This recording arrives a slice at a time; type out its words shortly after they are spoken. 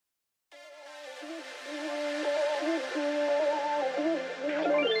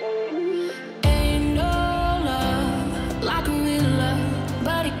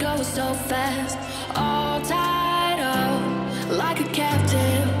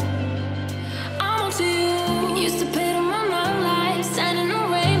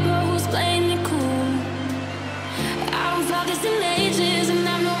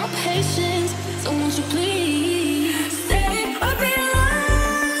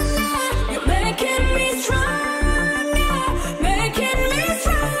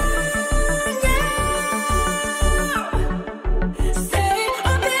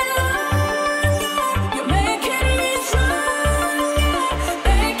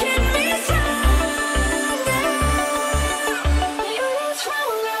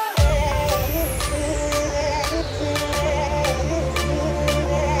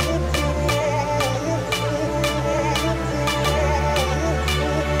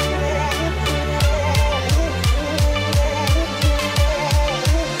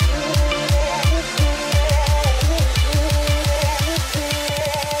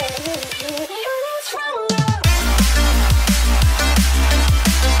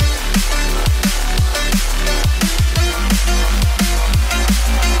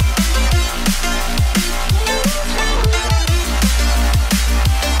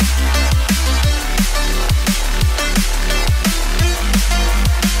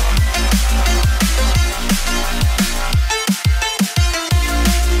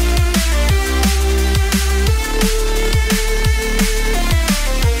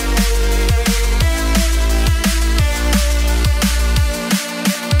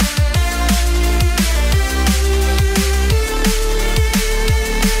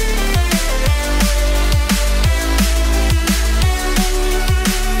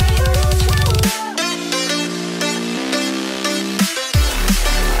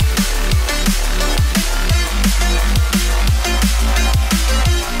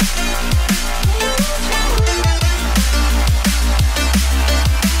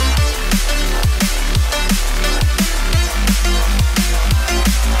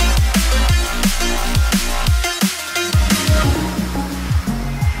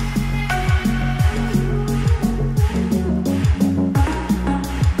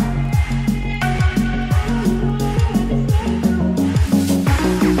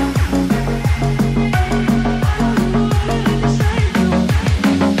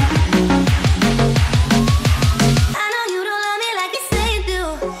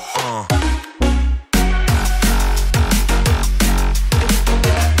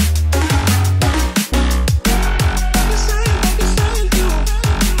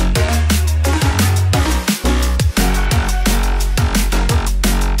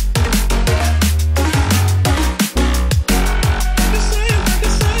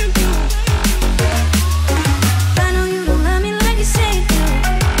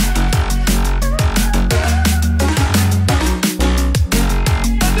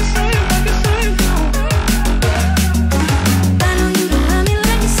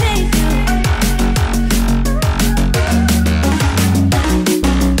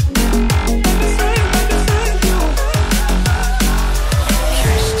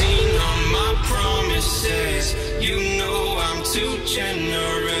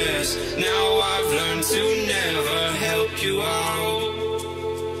generous. Now I've learned to never help you out,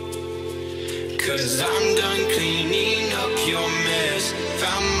 'cause I'm done cleaning up your mess.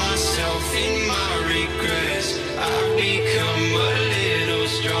 Found myself in my regrets. I've become a little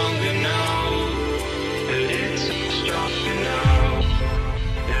stronger now. A little stronger now.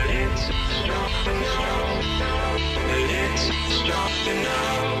 A little stronger now. A little stronger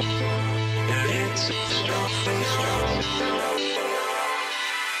now. A little stronger now.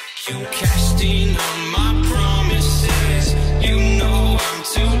 You cashed in on my promises. You know I'm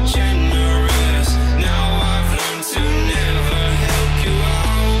too generous. Now I've learned to never help you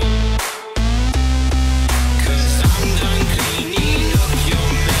out, 'cause I'm done cleaning up your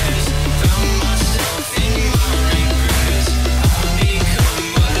mess. Found myself in my regrets. I've become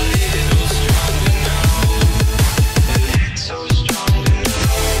a little stronger now. A little stronger now.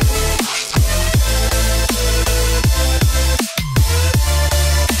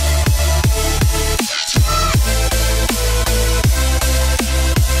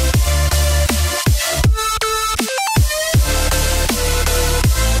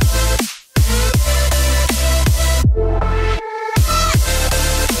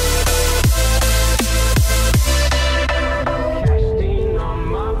 Casting on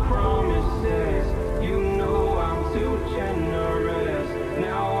my promises. You know I'm too generous.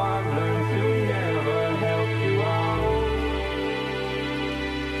 Now I've learned to never help you out,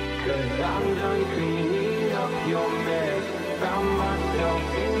 'cause I'm done cleaning up your mess. Found myself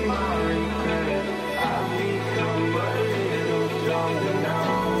in my regrets. I've become a little stronger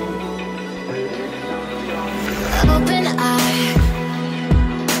now. A little stronger now. Open eye,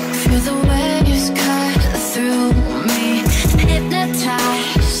 feel the waves cut through me.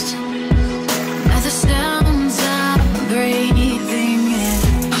 Hypnotized by the sounds I'm breathing in.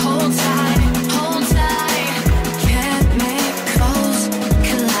 Hold tight, chemicals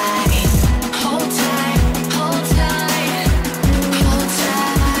collide. Hold tight, hold tight, hold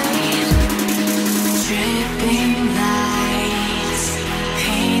tight. Dripping lights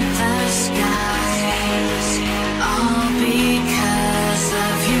paint the skies, all because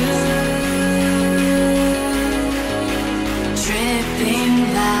of you. Dripping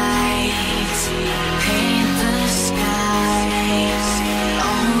lights paint the skies,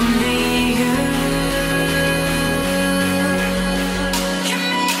 only you can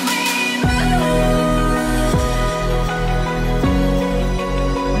make me move.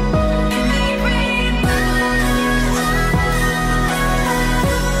 Can make me move.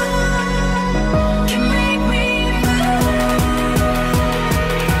 Can make me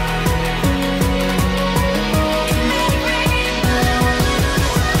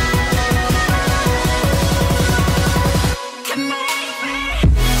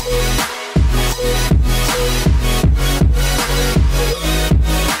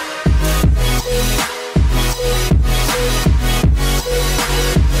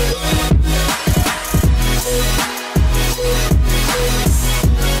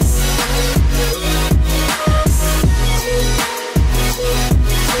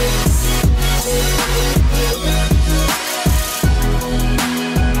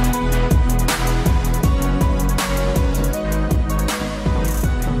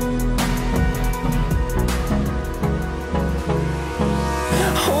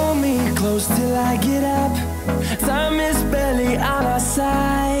Hold me close till I get up. Time is barely on our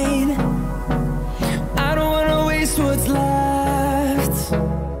side. I don't wanna waste what's left.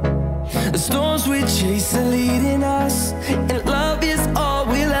 The storms we chase are leading us, and love is all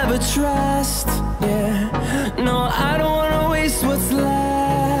we'll ever trust. Yeah, no, I don't wanna waste what's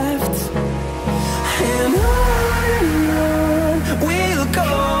left. And on we'll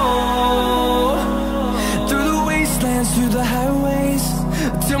go, through the wastelands, through the highways,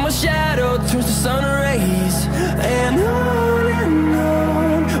 till my shadow turns to sun rays. And on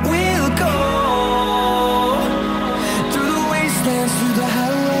we'll go, through the wastelands, through the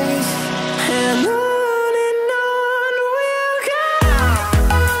highways. And on we'll go.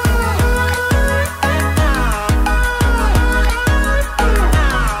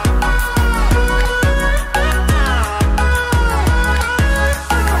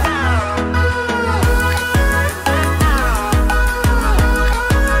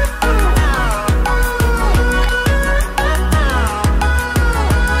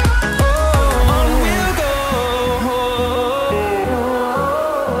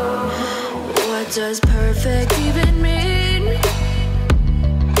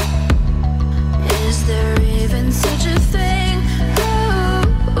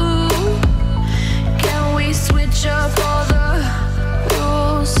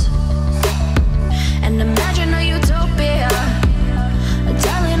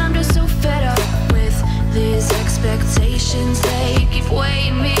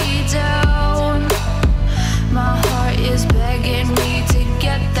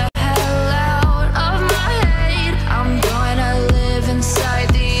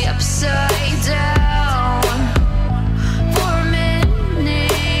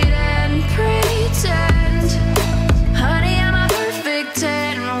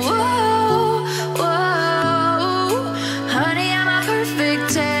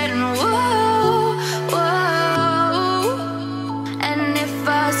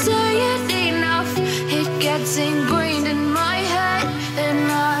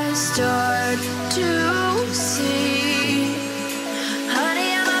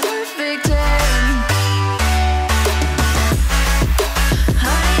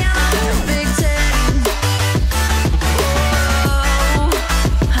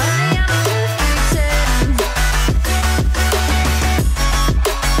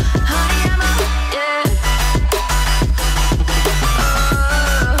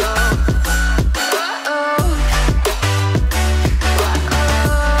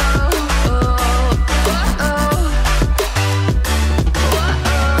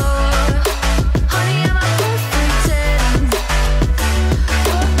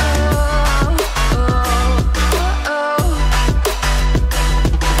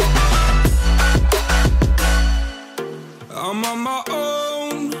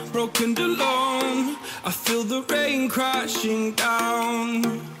 broken alone. I feel the rain crashing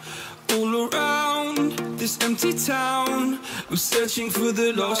down all around this empty town. I'm searching for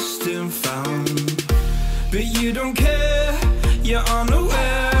the lost and found, but you don't care, you're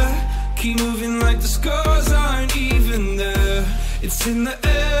unaware. Keep moving like the scars aren't even there. It's in the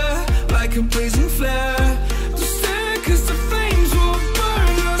air like a blazing flare. Don't stare 'cause the flames will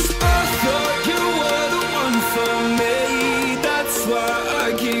burn us. I thought you were the one for me. That's why I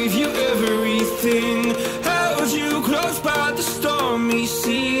gave you everything. Held you close by the stormy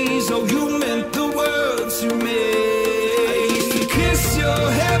seas. Oh, you meant the world to me. I used to kiss your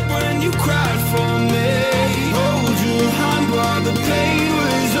head when you cried for me. Hold your hand while the pain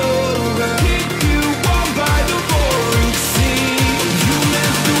was over. Keep you warm by the roaring sea. You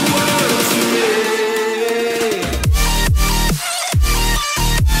meant the world to me.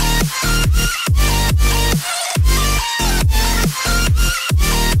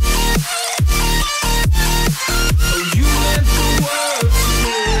 Oh, you meant the world to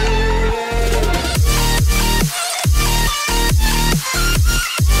me.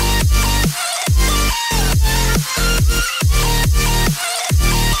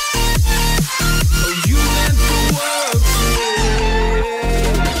 Oh, you meant the world to me.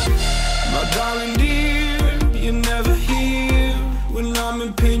 My darling dear, you're never here. When I'm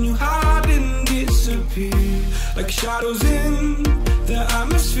in pain, you hide and disappear. Like shadows in the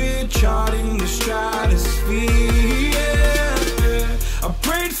atmosphere, charting the stratosphere. Yeah. I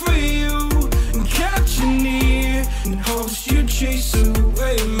prayed for you and kept you near, in hopes you'd chase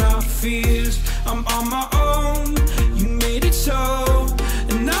away my fears. I'm on my own, you made it so,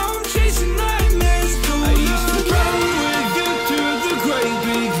 and now I'm chasing nightmares through. I used to run with you through the great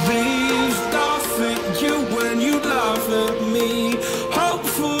big leaves, laugh at you when you laugh at me. Hope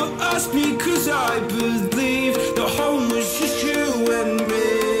for us because I believe the home was just you and me.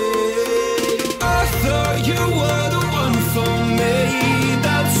 I thought you were the one for me.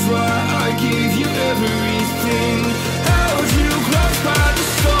 That's why I gave you everything. Held you close by the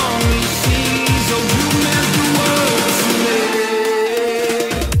stormy seas. Oh, you meant the world to me.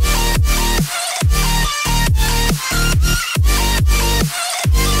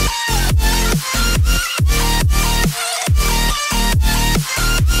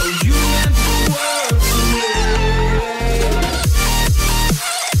 Oh, you meant the world to me.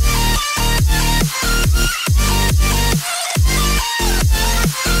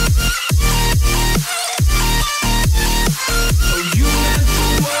 Oh, you meant the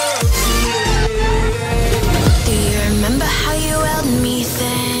world to me. Do you remember how you held me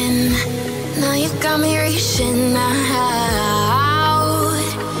then? Now you got me reaching out.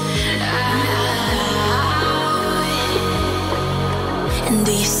 And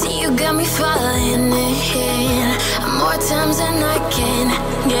do you see you got me falling in more times than I can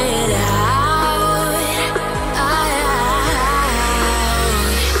get out.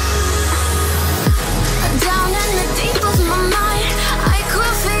 Down in the deep of my mind, I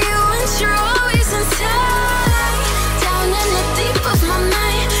call for you and you're always inside. Down in the deep of my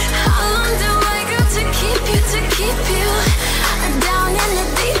mind, how long do I got to keep you, to keep you? Down in the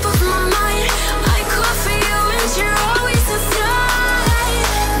deep of my mind, I call for you and you're always inside.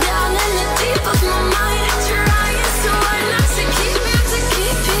 Down in the deep of my mind, trying so hard not to keep you, to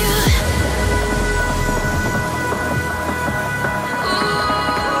keep you.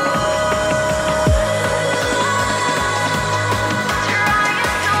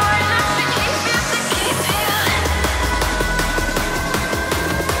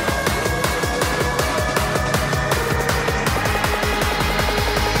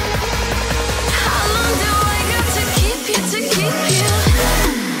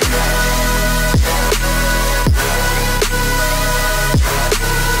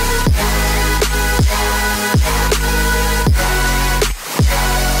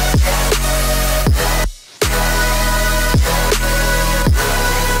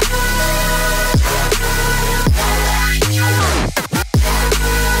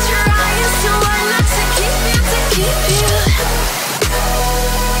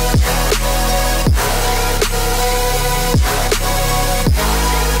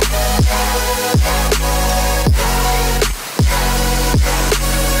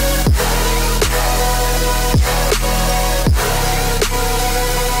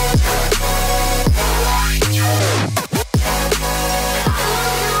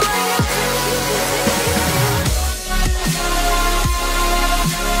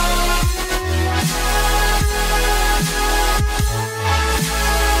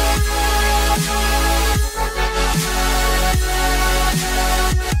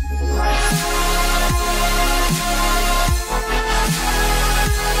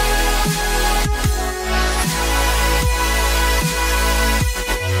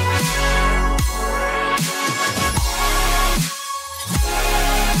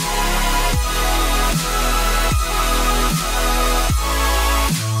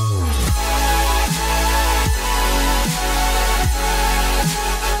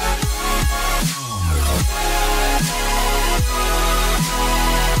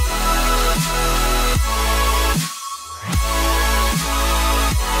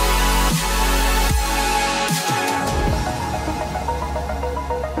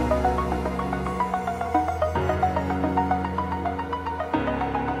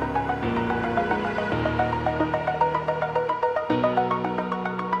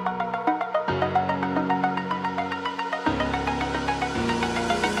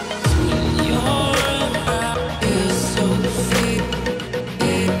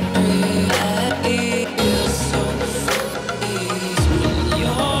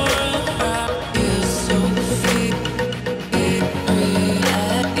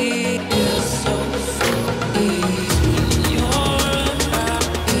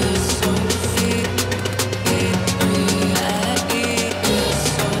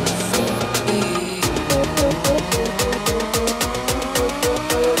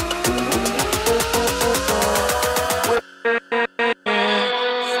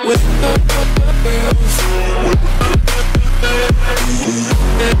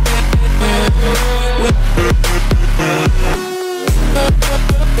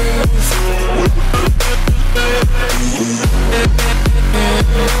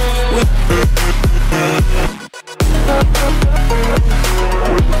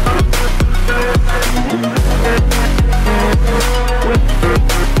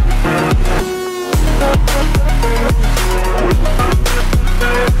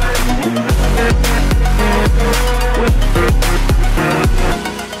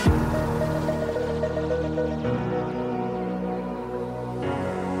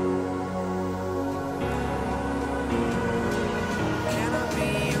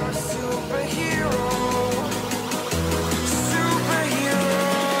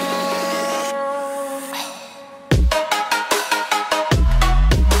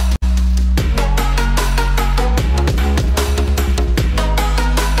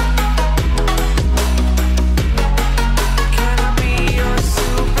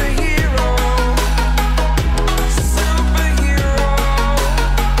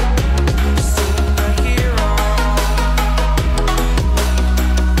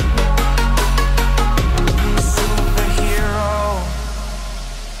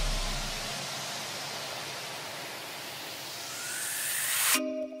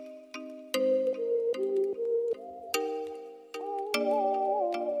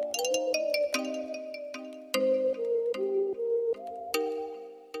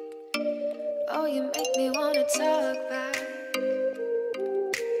 Oh, you make me wanna talk back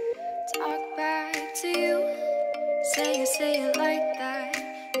to you. Say it like that.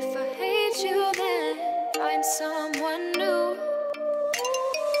 If I hate you, then find someone new.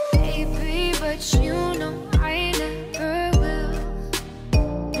 Baby, but you know I never will.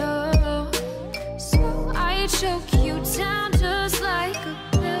 No, so I choke you down just like a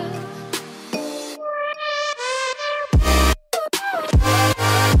pill.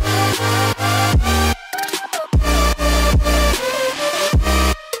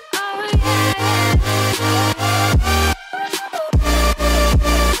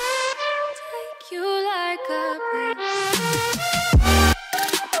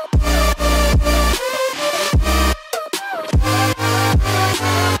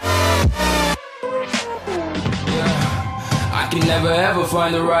 Never ever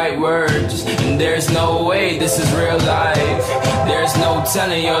find the right words, and there's no way this is real life. There's no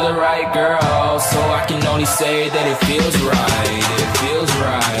telling you're the right girl, so I can only say that it feels right. It feels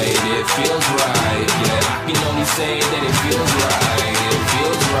right, it feels right. Yeah, I can only say that it feels right. It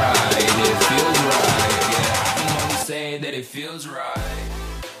feels right, it feels right. Yeah, I can only say that it feels right.